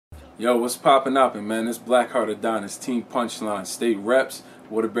Yo, what's poppin' up, man? This Blackheart Adonis, Team Punchline, State Reps,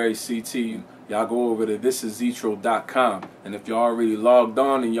 Waterbury CT. Y'all go over to thisisZitro.com. And if y'all already logged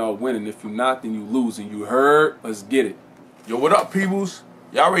on, then y'all winning. If you not, then you losing. You heard? Let's get it. Yo, what up, peoples?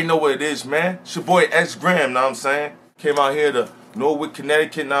 Y'all already know what it is, man. It's your boy X Graham, know what I'm saying? Came out here to Norwich,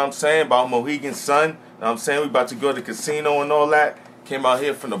 Connecticut, know what I'm saying? About Mohegan Sun, know what I'm saying? We about to go to the casino and all that. Came out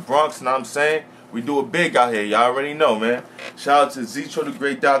here from the Bronx, know what I'm saying? We do it big out here, y'all already know, man. Shout out to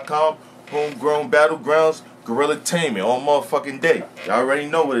ZitroTheGreat.com, HomeGrown BattleGrounds, Gorilla-Tainment, all motherfucking day. Y'all already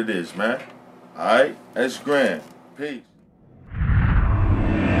know what it is, man. Alright, X Graham. Peace.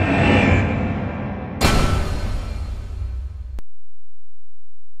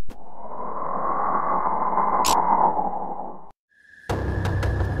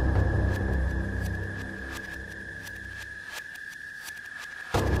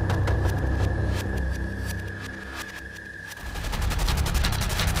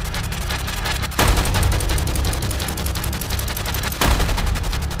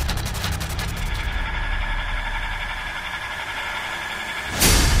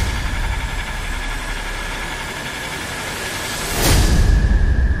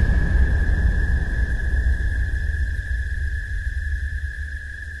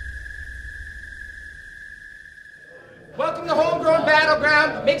 Welcome to HomeGrown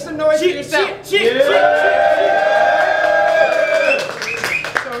BattleGround. Make some noise for yourself. So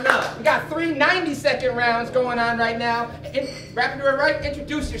now, we got 3 90-second rounds going on right now. Rapping to it right,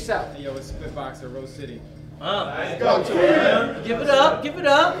 introduce yourself. Hey, yo, it's Spitboxer, Rose City. Let's go to it. Give it up, give it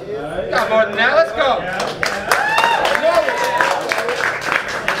up. Got more than that, let's go.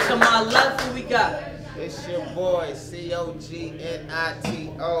 To my left, who we got? It's your boy,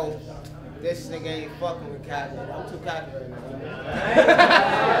 Cognito. This nigga ain't fucking with Cognito. I'm too cocky right now.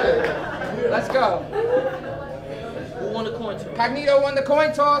 Let's go. Who won the coin toss? Cognito won the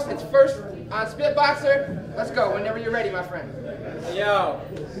coin toss. It's first on Spitboxer. Let's go, whenever you're ready, my friend. Hey, yo.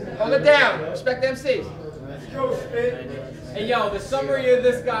 Hold it down. Respect the MCs. Let's go, Spit. Hey, yo, the summary of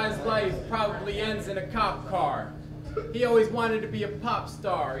this guy's life probably ends in a cop car. He always wanted to be a pop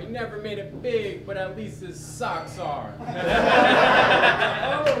star. He never made it big, but at least his socks are.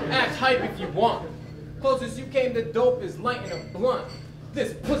 Act hype if you want. Closest you came to dope is lighting a blunt.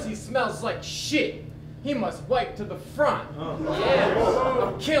 This pussy smells like shit. He must wipe to the front. Yeah,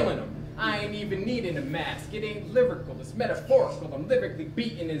 I'm killing him. I ain't even needing a mask. It ain't lyrical, it's metaphorical. I'm lyrically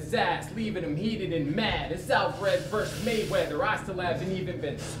beating his ass, leaving him heated and mad. It's Alvarez versus Mayweather. I still haven't even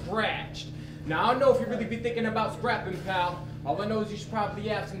been scratched. Now, I don't know if you really be thinking about scrapping, pal. All I know is you should probably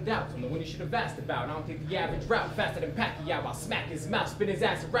have some doubts on the one you should have asked about. I don't take the average route faster than Pacquiao. I'll smack his mouth, spin his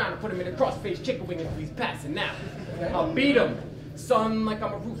ass around, and put him in a crossface chicken wing until he's passing out. I'll beat him, son, like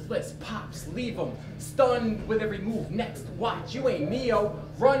I'm a ruthless pops. Leave him stunned with every move. Next, watch, you ain't Neo.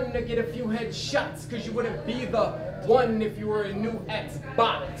 Run to get a few headshots, cause you wouldn't be the one if you were a new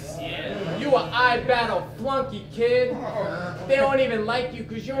Xbox. Yeah. You a iBattle flunky, kid. They don't even like you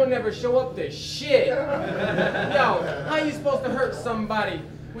cause you'll never show up to shit. Yo, how you supposed to hurt somebody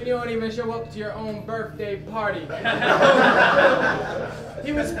when you don't even show up to your own birthday party?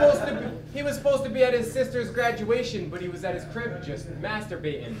 He was supposed to be at his sister's graduation, but he was at his crib just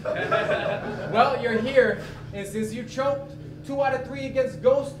masturbating. Well, you're here, and since you choked 2 out of 3 against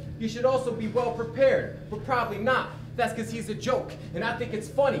Ghost, you should also be well prepared, but probably not. That's because he's a joke, and I think it's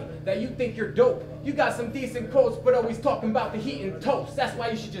funny that you think you're dope. You got some decent quotes, but always talking about the heat and toast. That's why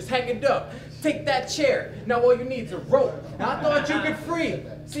you should just hang it up. Take that chair. Now all you need is a rope. Now I thought you could free.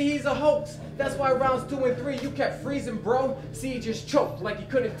 See, he's a hoax. That's why rounds 2 and 3 you kept freezing, bro. See, he just choked like he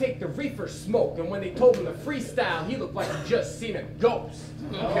couldn't take the reefer smoke. And when they told him to freestyle, he looked like he just seen a ghost.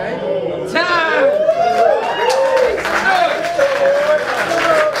 Okay? Time!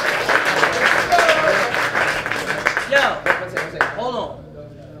 Yo, hold on.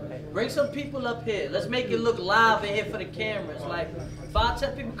 Bring some people up here. Let's make it look live in here for the cameras. Like, 5,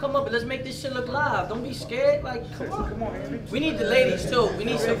 10 people come up and let's make this shit look live. Don't be scared. Like, come on. We need the ladies too. We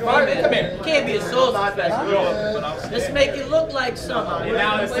need some females. You can't be a source special. Let's make it look like something. And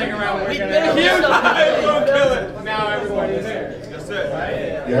now let's take around. We better do something. Now everybody's there. That's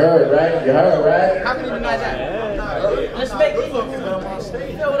it. You heard, right? You heard, right? How can you deny that? Let's make it.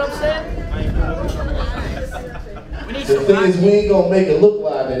 You know what I'm saying? We need The thing is, we ain't gonna make it look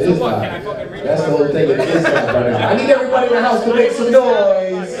live at this time. That's the whole thing of this time right now. I need everybody in the house to make some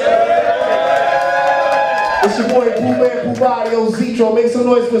noise. It's your boy Pooh Man Pooh Badio Zitro. Make some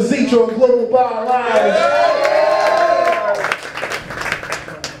noise for Zitro and Global Bar Live.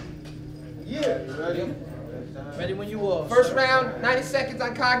 Ready when you are. First round, 90 seconds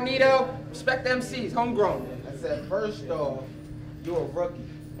on Cognito. Respect the MCs, homegrown. I said, first off, you're a rookie.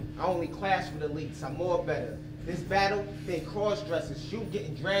 I only clash with elites, I'm more better. This battle, they cross-dressers, you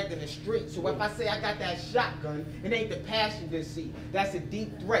getting dragged in the street. So if I say I got that shotgun, it ain't the passenger seat. That's a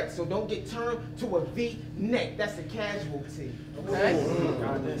deep threat, so don't get turned to a V-neck. That's a casualty,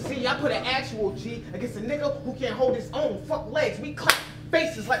 okay? See, I put an actual G against a nigga who can't hold his own. Fuck legs, we clap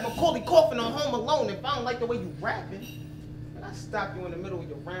faces like Macaulay Culkin on Home Alone. If I don't like the way you rapping, I stop you in the middle of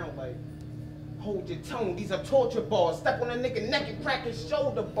your round like, hold your tone, these are torture bars. Step on a nigga neck and crack his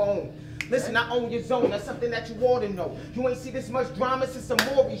shoulder bone. Listen, I own your zone, that's something that you ought to know. You ain't see this much drama since a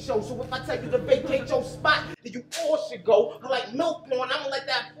Maury show, so if I tell you to vacate your spot, then you all should go. I like milk porn, I'ma let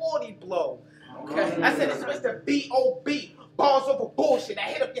that 40 blow. Okay? I said it's Mr. B.O.B. Bars over bullshit. I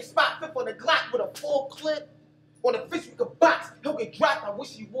hit up your spot, fit for the Glock with a full clip. Or the fish we could box, he'll get dropped. I wish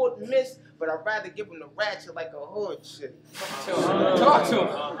he wouldn't miss, but I'd rather give him the ratchet like a hood shit. Talk to him.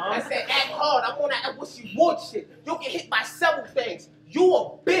 I said act hard, I want that I wish he would shit. You'll get hit by several things. You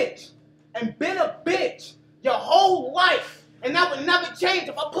a bitch, and been a bitch your whole life. And that would never change.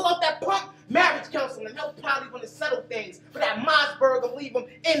 If I pull out that pump, marriage counseling, he'll probably want to settle things. But that Mossberg will leave him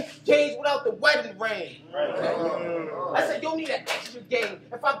engaged without the wedding ring. I said, you'll need an extra game.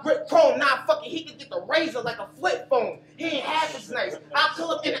 If I grip chrome, nah, fuck it, he can get the razor like a flip phone. He ain't half as nice. I'll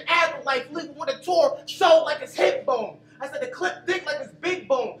kill him in the afterlife, leave him with a tour, soul like his hip bone. I said, the clip thick like his big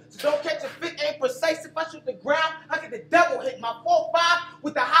bone. So don't catch a fit, ain't precise. If I shoot the ground, I get the devil hit. My 4-5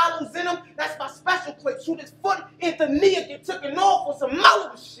 with the hollows in them, that's my special clip. Shoot his foot into the knee and get taken off with some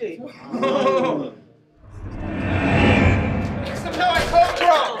mellow shit. Make some noise,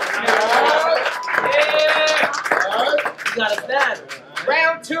 HomeGrown. You got a battle.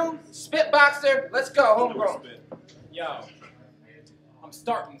 Round 2, Spitboxer. Let's go, HomeGrown. Yo, I'm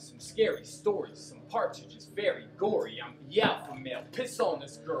starting some scary stories. Some partridges very gory. I'm the alpha male. Piss on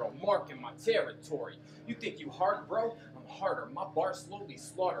this girl, marking my territory. You think you hard, bro? I'm harder. My bar slowly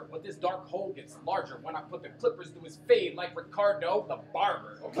slaughter, but this dark hole gets larger when I put the clippers through his fade like Ricardo the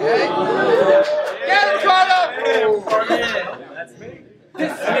barber. Okay? Get him, Carter! Yeah, that's me.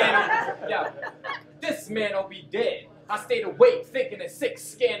 This man will be dead. I stayed awake thinking of 6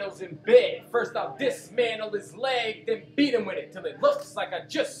 scandals in bed. First I'll dismantle his leg, then beat him with it till it looks like I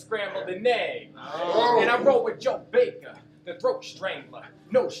just scrambled an egg. And I roll with Joe Baker, the throat strangler.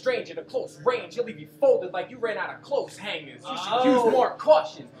 No stranger to close range, he'll leave you folded like you ran out of clothes hangers. You should use more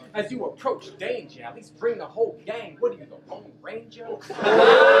caution as you approach danger. At least bring the whole gang. What are you, the Lone Ranger?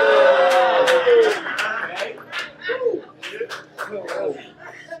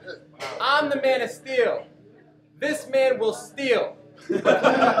 I'm the man of steel. This man will steal.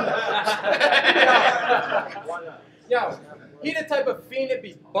 Yo, he the type of fiend that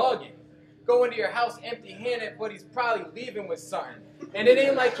be bugging. Go into your house empty-handed, but he's probably leaving with something. And it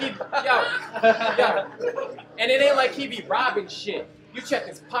ain't like he be robbing shit. You check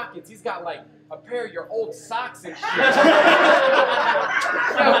his pockets, he's got like a pair of your old socks and shit.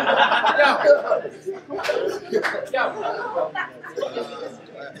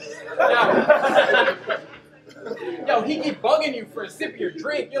 Yo, he keep bugging you for a sip of your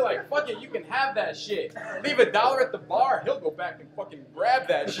drink. You're like, fuck it, you can have that shit. Leave $1 at the bar, he'll go back and fucking grab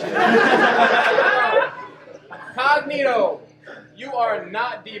that shit. Cognito, you are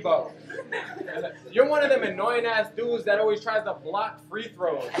not Debo. You're one of them annoying ass dudes that always tries to block free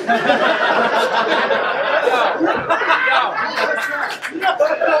throws.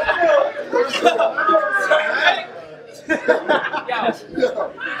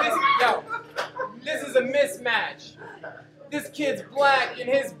 This is a mismatch. This kid's black and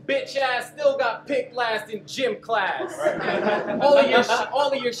his bitch ass still got picked last in gym class. All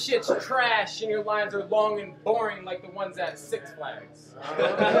of your shit's trash and your lines are long and boring like the ones at Six Flags.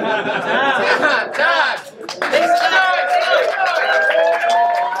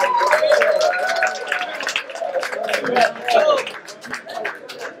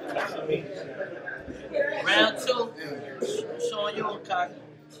 Round 2. Showing you on cock.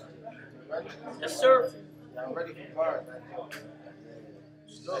 Yes, sir. I'm ready for bars.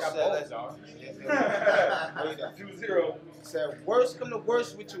 Said, worst come to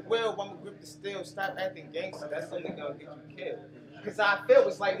worst with your will, I'ma grip the steel, stop acting gangster, that's only gonna get you killed. Cause I feel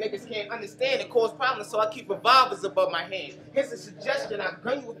it's like niggas can't understand and cause problems, so I keep revolvers above my hand. Here's a suggestion, I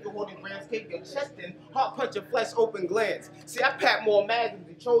gun you if you're holding grams, kick your chest in, heart punch your flesh, open glands. See, I pack more mag than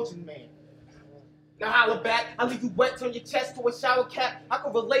the Trojan man. Now holler back, I leave you wet, turn your chest to a shower cap. I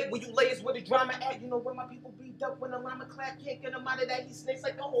can relate when you layers where the drama at. You know where my people beat up when the llama clap. Can't get him out of that. He snakes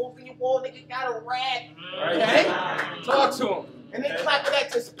like the holes in your wall. Nigga got a rat. Okay? Talk to him. And then clap it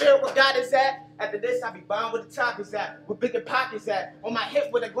at your spirit where God is at. After this, I be bound where the top is at. Where bigger pockets at. On my hip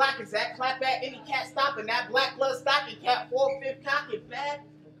where the Glock is at. Clap at any cat stopping that. Black blood stocking cap. 4/5 cock it back.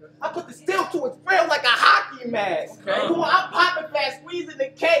 I put the steel to its frill like a hockey mask. Okay. Come on, I'm popping fast, squeezing the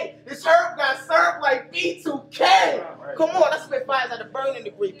K. This herb got served like B2K. Come on, I spit fires out of burning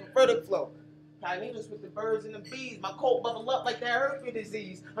degree, prophetic flow. Cognitos with the birds and the bees. My coat bubble up like that herpes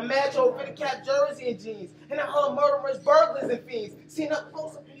disease. A macho fitted cap jersey and jeans. And I hunt murderers, burglars, and fiends. Seen up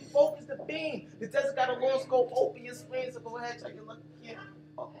close up, you focus the beam. The desert got a long scope, opium screens. So go ahead, check your luck again.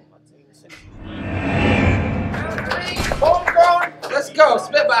 Oh, my team is Homegrown, let's go,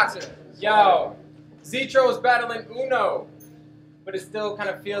 Spitboxer. Yo, Zitro is battling Uno, but it still kind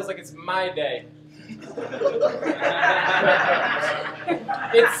of feels like it's my day.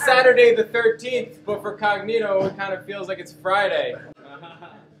 It's Saturday the 13th, but for Cognito, it kind of feels like it's Friday.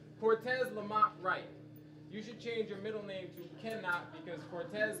 Cortez Lamont Wright. You should change your middle name to Cannot because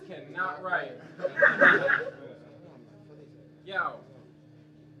Cortez cannot write. Yo,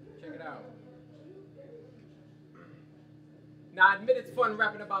 check it out. Now, I admit it's fun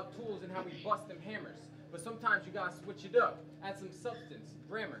rapping about tools and how we bust them hammers, but sometimes you gotta switch it up, add some substance,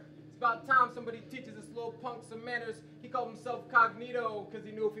 grammar. It's about time somebody teaches this little punk some manners. He called himself Cognito because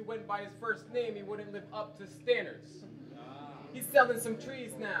he knew if he went by his first name, he wouldn't live up to standards. He's selling some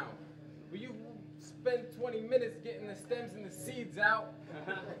trees now. Will you spend 20 minutes getting the stems and the seeds out?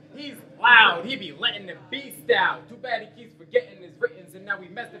 He's loud, he be letting the beast out. Too bad he keeps forgetting his writtens and now we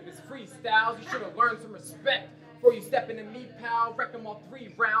messed up his freestyles. You should have learned some respect before you step into me, pal. Wreck him all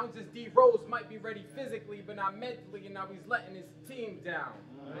 3 rounds. His D Rose might be ready physically, but not mentally, and now he's letting his team down.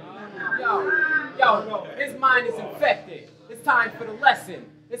 Yo, his mind is infected. It's time for the lesson.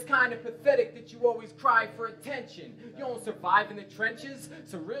 It's kind of pathetic that you always cry for attention. You don't survive in the trenches.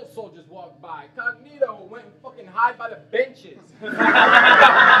 Some real soldiers walk by. Cognito went and fucking hide by the benches. You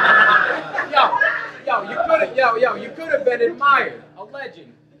could have been admired, a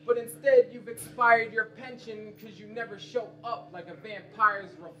legend. But instead, you've expired your pension because you never show up like a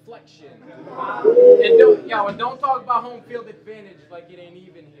vampire's reflection. And don't talk about home field advantage like it ain't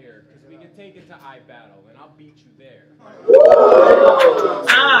even here, because we can take it to iBattle, and I'll beat you there.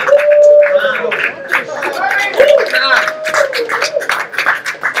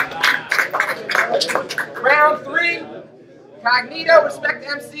 Round 3, Cognito, respect the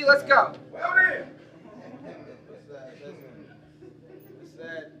MC, let's go.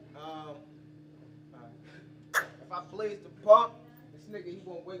 If I blaze the pump, this nigga, he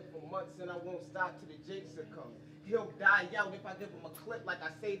won't wait for months and I won't stop till the jakes are coming. He'll die out if I give him a clip like I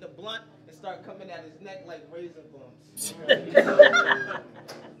say the blunt and start coming at his neck like razor bumps.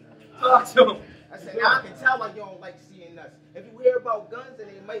 Talk to him. I said, now I can tell why you don't like seeing us. If you hear about guns and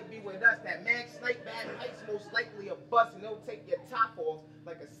they might be with us, that mag snipe bad pipes most likely a bust and they'll take your top off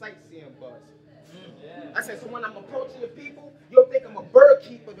like a sightseeing bus. I said, so when I'm approaching your people, you'll think I'm a bird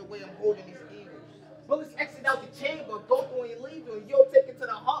keeper the way I'm holding these eagles. Bullets exit out the chamber, go through and leave you, and you'll take it to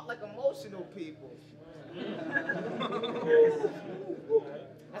the heart like emotional people. I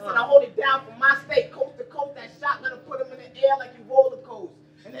said, I hold it down for my state, coast to coast, that shot, let him put him in the air like he roller coast.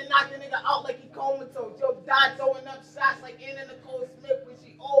 And then knock the nigga out like he comatose. Yo, die throwing up shots like Anna Nicole Smith when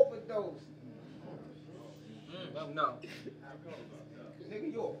she overdosed. No. Nigga,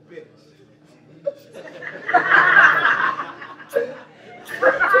 you a bitch.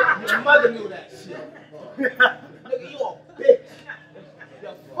 Your mother knew that shit. Nigga, you a bitch.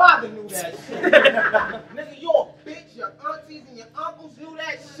 Your father knew that shit. Nigga, you a bitch. Your aunties and your uncles knew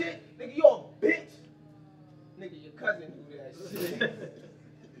that shit. Nigga, you a bitch. Nigga, your cousin knew that shit.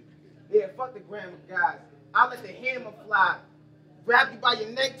 Yeah, fuck the grammar guys. I'll let the hammer fly. Grab you by your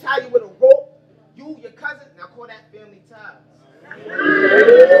neck, tie you with a rope. You, your cousin, now call that family ties.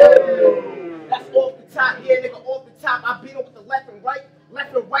 That's off the top, yeah, nigga, off the top. I beat him with the left and right,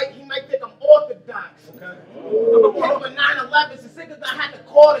 he might think I'm orthodox. Okay. Hit him with 9/11s, the niggas I had to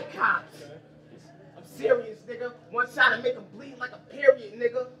call the cops. I'm serious, nigga. One shot and make him bleed like a period,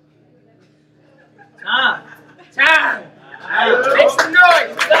 nigga. Time. Make some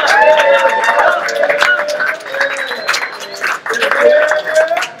noise.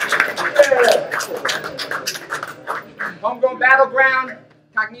 Homegrown Battleground,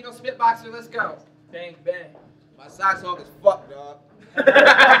 Cognito Spitboxer, let's go. Bang, bang. My socks hog as fuck, dog.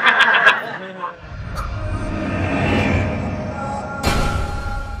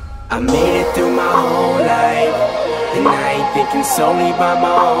 I made it through my whole life, and I ain't thinking solely about my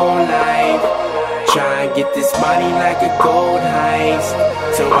own life. Try and get this money like a gold heist,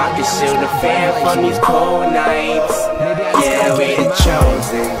 so I can shield the fam from these cold nights. Yeah, we the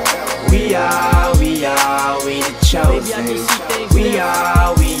chosen. We are the chosen. We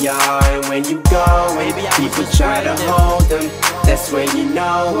are, and when you go, baby, People try to hold them. That's when you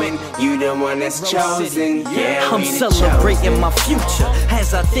know when you the one that's chosen. Yeah, I'm celebrating my future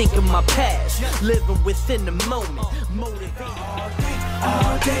as I think of my past. Living within the moment. Motivated.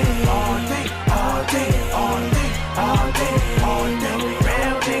 All day, all day, all day, all day, all day, all day.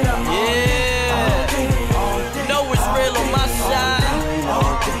 Real nigga. Yeah. You know it's real on my side.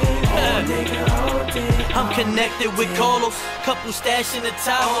 I'm connected with Carlos, couple stash in the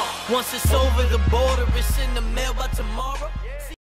tower. Once it's over the border, it's in the mail by tomorrow.